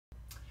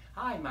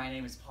Hi, my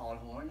name is Paul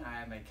Horn.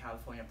 I am a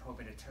California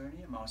probate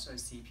attorney. I'm also a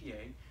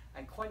CPA.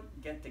 I quite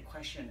get the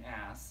question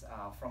asked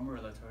from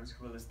realtors,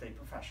 real estate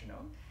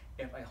professional,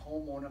 if a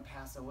homeowner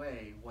pass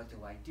away, what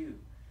do I do?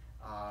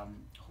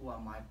 Who are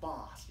my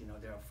boss? You know,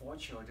 there are 4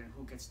 children.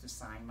 Who gets to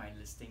sign my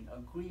listing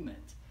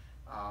agreement?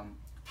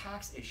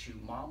 Tax issue.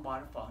 Mom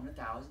bought it for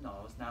 $100,000.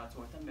 Now it's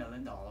worth $1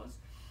 million.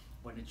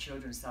 When the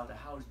children sell the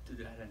house, do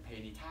they have to pay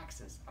any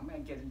taxes? I'm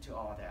going to get into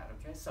all that.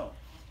 Okay, so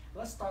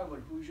let's start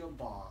with who's your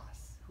boss.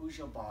 Who's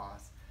your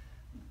boss?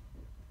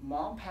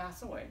 Mom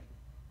passed away.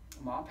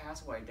 Mom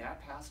passed away.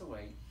 Dad passed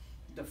away.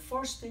 The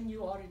first thing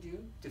you ought to do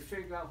to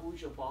figure out who's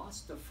your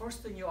boss, the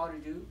first thing you ought to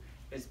do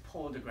is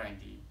pull the grand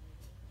deed.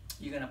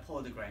 You're going to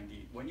pull the grand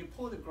deed. When you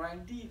pull the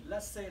grand deed,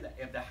 let's say that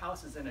if the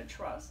house is in a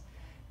trust,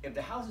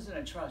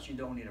 you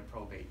don't need a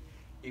probate.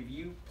 If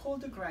you pull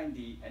the grand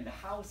deed and the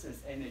house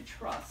is in a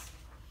trust,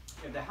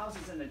 if the house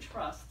is in a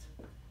trust,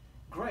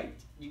 great.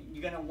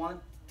 You're going to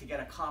want to get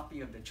a copy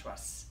of the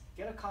trust.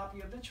 Get a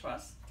copy of the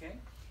trust, okay?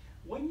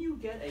 When you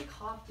get a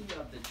copy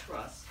of the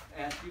trust,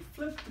 as you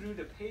flip through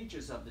the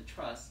pages of the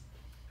trust,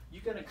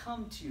 you're going to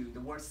come to the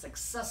word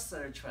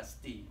successor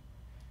trustee.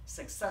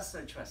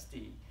 Successor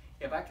trustee.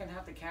 If I can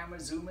have the camera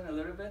zoom in a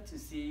little bit to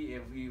see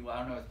if I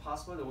don't know if it's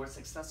possible, the word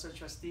successor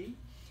trustee,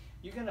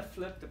 you're going to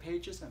flip the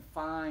pages and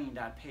find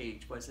that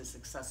page where it says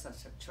successor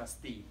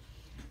trustee.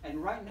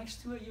 And right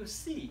next to it, you'll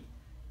see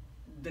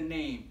the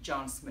name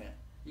John Smith.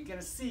 You're going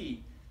to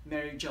see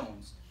Mary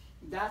Jones.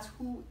 That's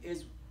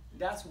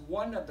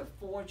one of the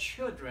 4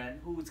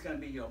 children who's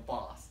going to be your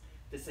boss.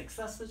 The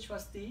successor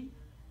trustee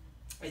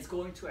is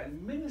going to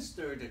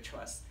administer the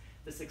trust.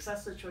 The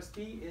successor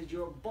trustee is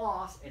your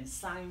boss in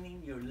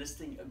signing your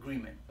listing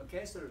agreement.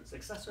 Okay, so the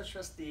successor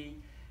trustee,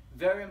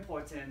 very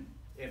important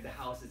if the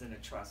house is in a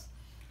trust.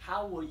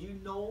 How will you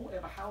know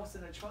if a house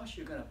is in a trust?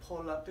 You're going to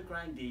pull up the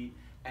grand deed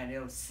and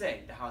it'll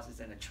say the house is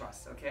in a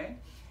trust. Okay,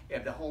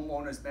 if the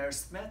homeowner is Mary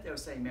Smith, it'll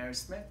say Mary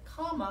Smith,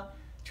 comma,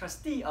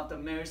 trustee of the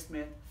Mary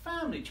Smith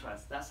Family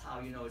Trust. That's how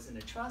you know it's in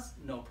a trust.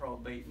 No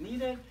probate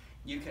needed.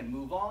 You can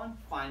move on,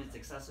 find the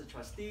successor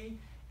trustee,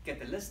 get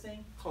the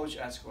listing, close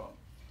your escrow.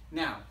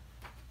 Now,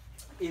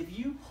 if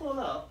you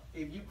pull up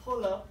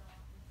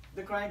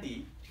the grand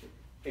deed,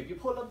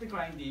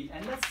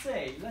 and let's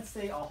say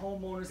our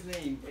homeowner's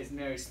name is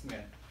Mary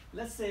Smith.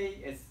 Let's say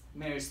it's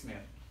Mary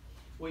Smith.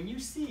 When you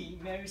see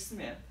Mary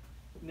Smith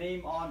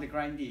name on the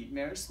grand deed,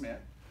 Mary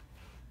Smith,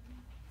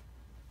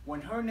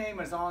 when her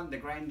name is on the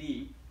grand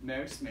deed,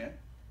 Mary Smith,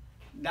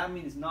 that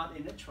means not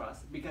in a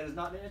trust. Because it's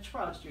not in a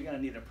trust, you're going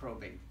to need a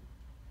probate.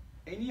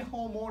 Any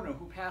homeowner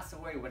who passed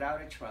away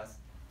without a trust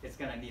is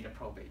going to need a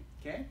probate.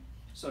 Okay?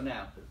 So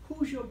now,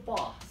 who's your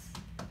boss?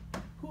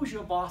 Who's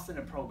your boss in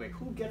a probate?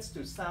 Who gets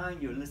to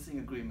sign your listing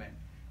agreement?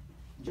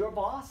 Your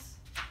boss?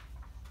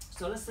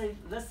 So let's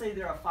say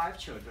there are 5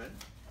 children,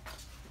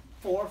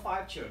 4 or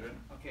 5 children.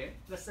 Okay?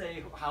 Let's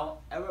say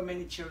however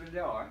many children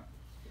there are.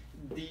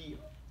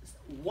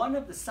 One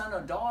of the son or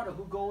daughter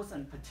who goes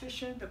and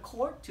petition the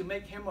court to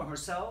make him or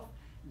herself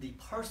the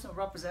personal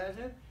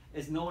representative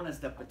is known as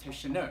the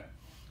petitioner.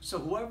 So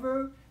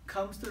whoever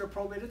comes to the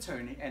probate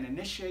attorney and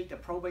initiate the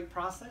probate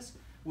process,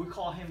 we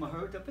call him or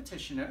her the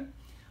petitioner.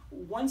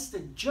 Once the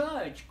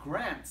judge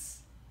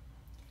grants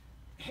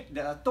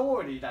the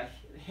authority that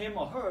him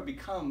or her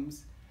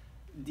becomes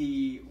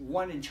the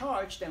one in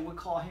charge, then we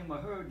call him or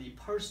her the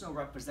personal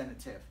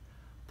representative.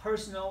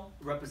 Personal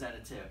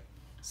representative,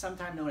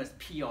 sometimes known as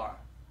PR.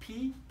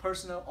 P,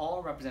 personal,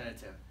 or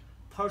representative.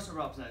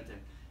 Personal representative.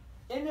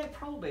 In a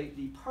probate,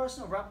 the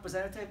personal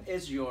representative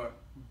is your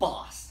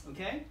boss,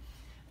 okay?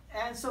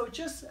 And so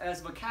just as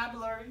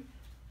vocabulary,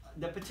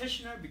 the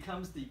petitioner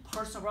becomes the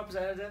personal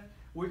representative.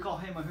 We call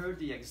him or her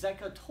the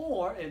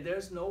executor if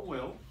there's no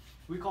will.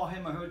 We call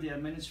him or her the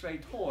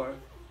administrator.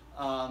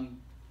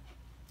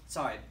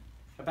 Sorry,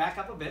 back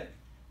up a bit.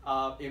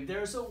 If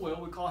there's a will,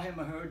 we call him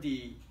or her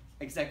the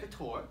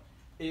executor.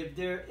 If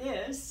there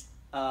is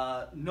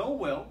no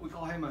will, we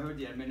call him or her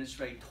the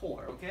administrator,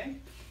 okay?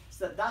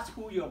 So that's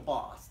who your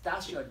boss,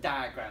 that's your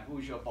diagram,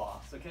 who's your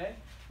boss, okay?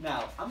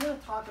 Now, I'm going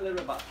to talk a little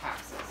bit about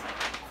taxes.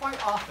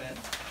 Quite often,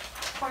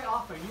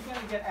 you're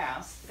going to get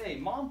asked, hey,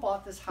 mom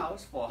bought this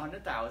house for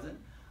 $100,000,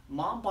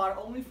 mom bought it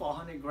only for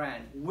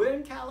 $100,000. We're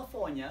in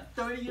California,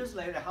 30 years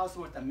later, the house is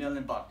worth $1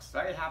 million,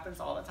 right? It happens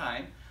all the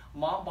time.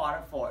 Mom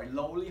bought it for a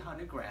lowly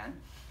 $100,000,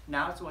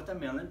 now it's worth $1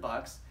 million.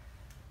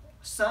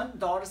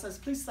 Daughter says,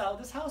 please sell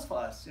this house for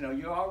us. You know,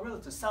 you're our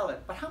realtor, sell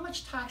it. But how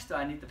much tax do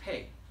I need to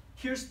pay?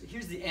 Here's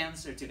the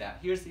answer to that.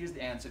 Here's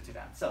the answer to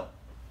that. So,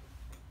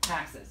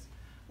 taxes.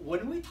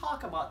 When we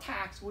talk about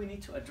tax, we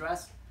need to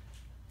address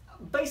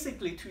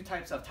basically 2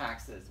 types of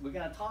taxes. We're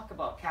going to talk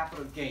about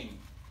capital gain.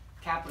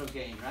 Capital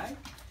gain, right?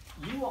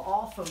 You are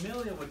all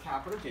familiar with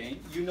capital gain.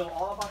 You know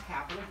all about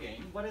capital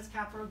gain. What is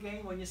capital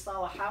gain? When you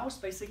sell a house,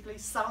 basically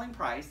selling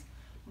price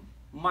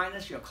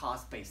minus your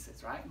cost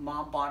basis, right?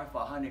 Mom bought it for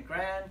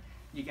 $100,000,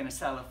 you're gonna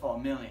sell it for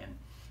 $1 million.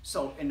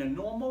 So in the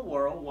normal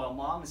world, while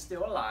mom is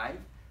still alive,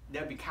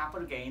 there'll be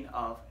capital gain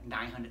of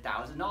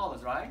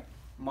 $900,000, right?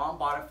 Mom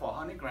bought it for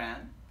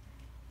 $100,000,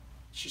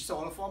 She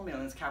sold it for $1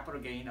 million, capital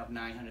gain of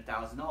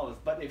 $900,000.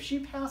 But if she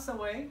passed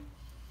away,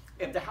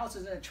 if the house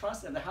is in a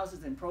trust and the house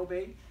is in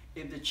probate,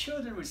 if the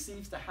children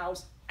receives the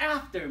house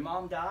after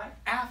mom died,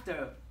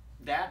 after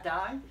dad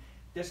died,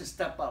 there's a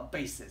step-up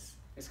basis.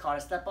 It's called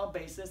a step-up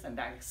basis, and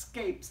that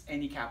escapes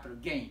any capital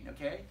gain,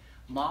 okay?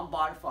 Mom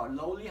bought it for a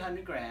lowly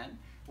 100 grand.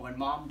 When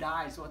mom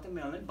dies, worth $1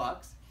 million.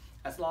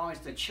 As long as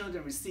the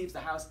children receives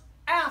the house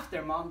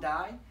after mom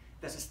died,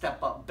 there's a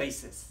step-up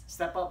basis.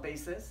 Step-up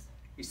basis,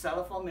 you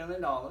sell it for $1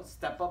 million.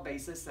 Step-up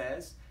basis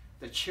says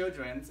the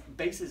children's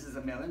basis is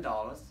 $1 million.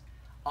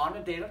 On the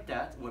date of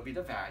death will be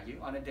the value.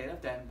 On the date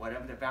of death,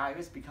 whatever the value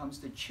is becomes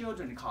the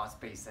children's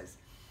cost basis.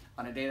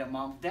 On the date of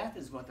mom's death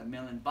is worth $1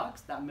 million.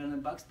 That $1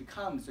 million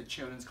becomes the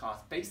children's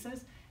cost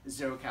basis,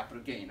 zero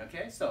capital gain,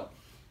 okay? So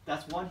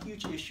that's one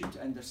huge issue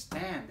to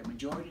understand. The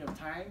majority of the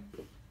time,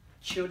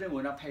 children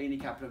will not pay any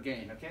capital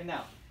gain, okay?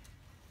 Now,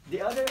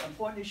 the other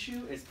important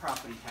issue is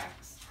property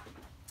tax.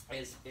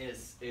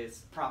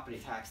 Is property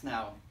tax.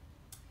 Now,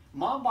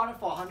 mom bought it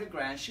for 100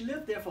 grand. She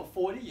lived there for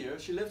 40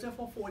 years. She lived there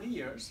for 40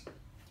 years.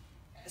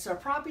 So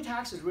property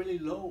tax is really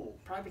low.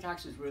 Property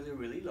tax is really,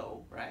 really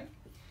low, right?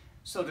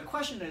 So the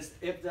question is,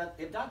 if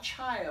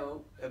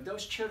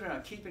those children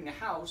are keeping the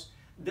house,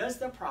 does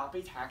the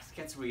property tax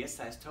gets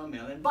reassessed to $1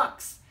 million?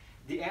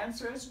 The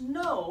answer is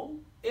no.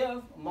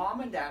 If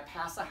mom and dad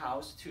pass a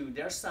house to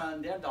their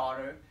son, their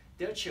daughter,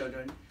 their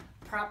children,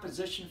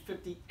 Proposition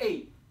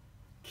 58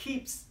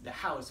 keeps the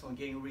house from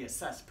getting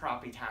reassessed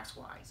property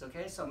tax-wise,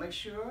 okay? So make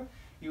sure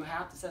you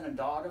have to send a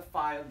daughter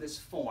file this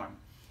form.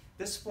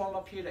 This form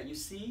up here that you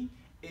see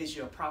is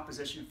your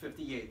Proposition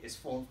 58, is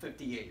Form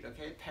 58,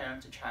 okay?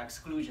 Parent to child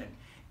exclusion.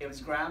 If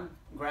it's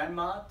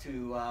grandma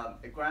to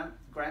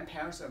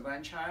grandparents or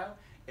grandchild,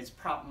 it's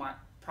Prop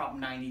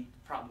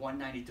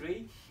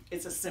 193.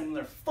 It's a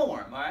similar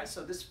form, all right?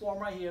 So this form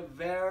right here,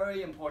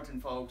 very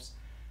important, folks.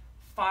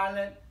 File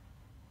it.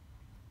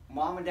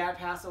 Mom and dad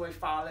pass away,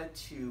 file it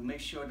to make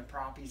sure the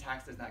property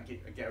tax does not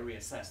get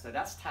reassessed. So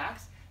that's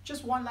tax.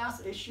 Just one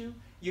last issue.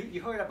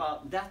 You heard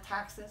about death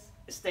taxes,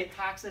 estate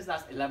taxes,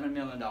 that's $11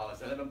 million,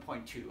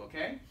 11.2,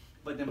 okay?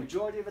 But the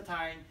majority of the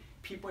time,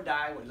 people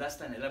die with less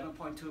than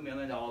 $11.2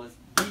 million.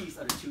 These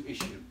are the two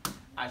issues.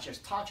 I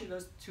just taught you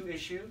those two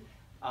issues.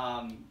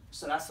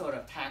 So that's sort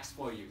of tax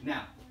for you.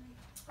 Now,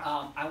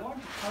 I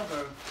wanted to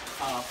cover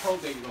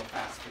probate real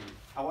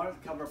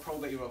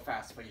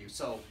fast for you.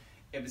 So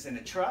if it's in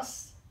a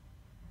trust,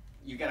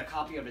 you get a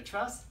copy of the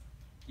trust,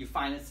 you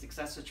find a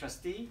successor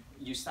trustee,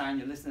 you sign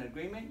your listening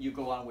agreement, you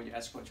go on with your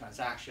escrow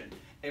transaction.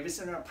 If it's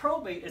in a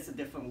probate, it's a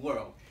different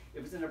world.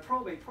 If it's in a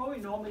probate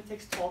normally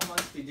takes 12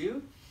 months to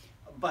do,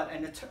 but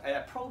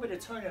a probate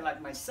attorney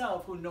like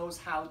myself who knows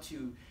how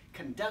to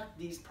conduct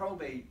these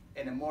probate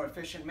in a more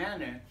efficient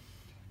manner,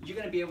 you're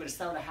going to be able to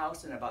sell the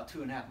house in about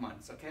 2.5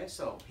 months, okay?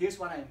 So here's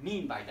what I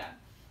mean by that.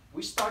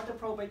 We start the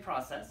probate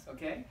process,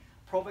 okay?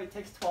 Probate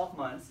takes 12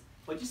 months,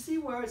 but you see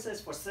where it says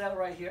for sale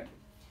right here?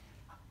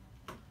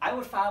 I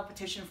would file a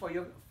petition for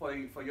your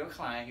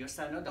client, your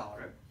son or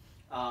daughter.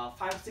 5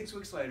 to 6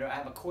 weeks later, I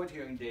have a court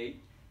hearing date,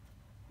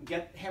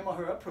 get him or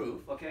her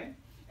approved, okay?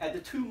 At the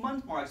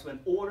 2-month marks when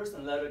orders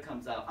and letter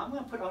comes out, I'm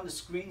going to put on the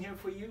screen here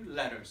for you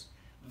letters.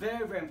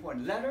 Very, very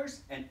important.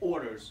 Letters and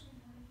orders.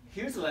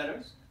 Here's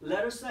letters.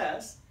 Letter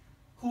says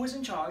who is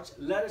in charge.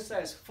 Letter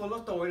says full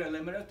authority or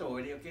limited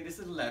authority. Okay, this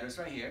is letters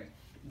right here.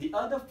 The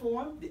other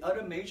form, the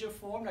other major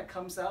form that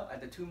comes out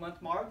at the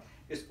 2-month mark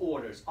is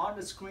orders. On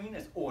the screen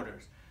is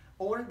orders.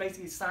 Order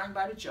basically signed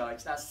by the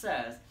judge that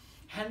says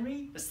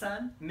Henry, the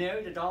son,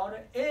 Mary, the daughter,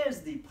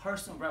 is the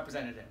personal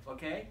representative,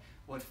 okay,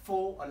 with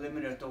full or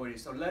limited authority.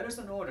 So letters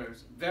and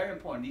orders, very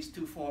important. These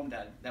two forms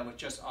that were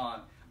just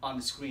on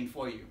the screen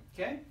for you,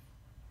 okay?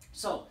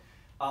 So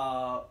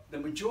the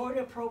majority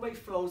of probate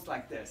flows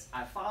like this.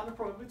 I file a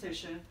probate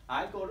petition,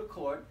 I go to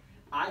court,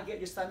 I get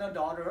your son or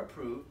daughter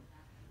approved,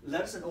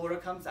 letters and order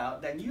comes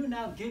out, then you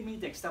now give me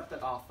the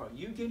accepted offer.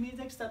 You give me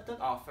the accepted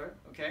offer,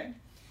 okay?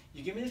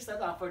 You give me the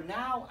accepted offer.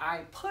 Now I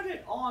put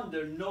it on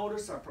the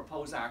notice of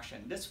proposed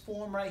action. This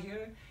form right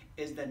here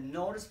is the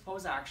notice of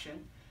proposed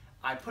action.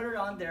 I put it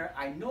on there.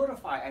 I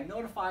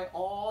notify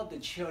all the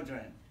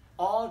children,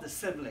 all the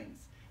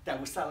siblings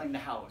that were selling the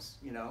house,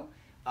 you know.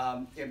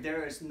 If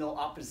there is no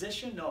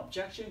opposition, no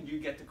objection, you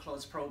get to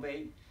close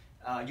probate.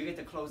 You get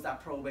to close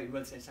that probate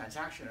real estate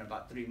transaction in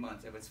about 3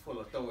 months if it's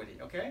full authority,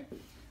 okay?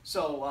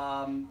 So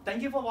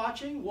thank you for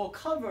watching. We'll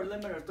cover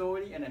limited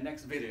authority in the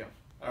next video,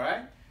 all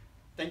right?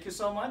 Thank you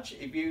so much.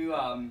 If you,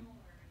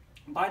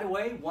 by the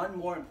way, one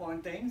more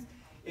important thing,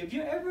 if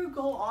you ever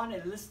go on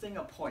a listing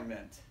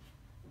appointment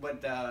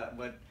with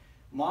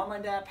mom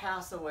and dad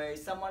pass away,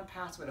 someone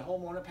passed away, a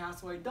homeowner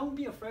passed away, don't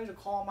be afraid to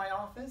call my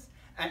office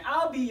and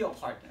I'll be your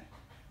partner.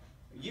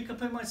 You can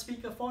put my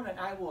speakerphone and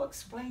I will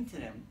explain to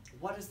them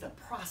what is the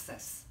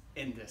process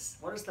in this.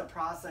 What is the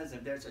process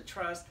if there's a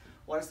trust?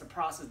 What is the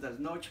process if there's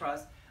no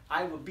trust?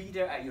 I will be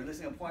there at your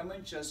listing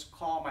appointment. Just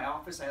call my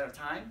office ahead of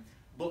time,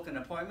 book an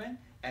appointment,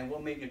 and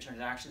we'll make your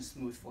transaction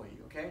smooth for you,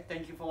 okay?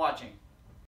 Thank you for watching.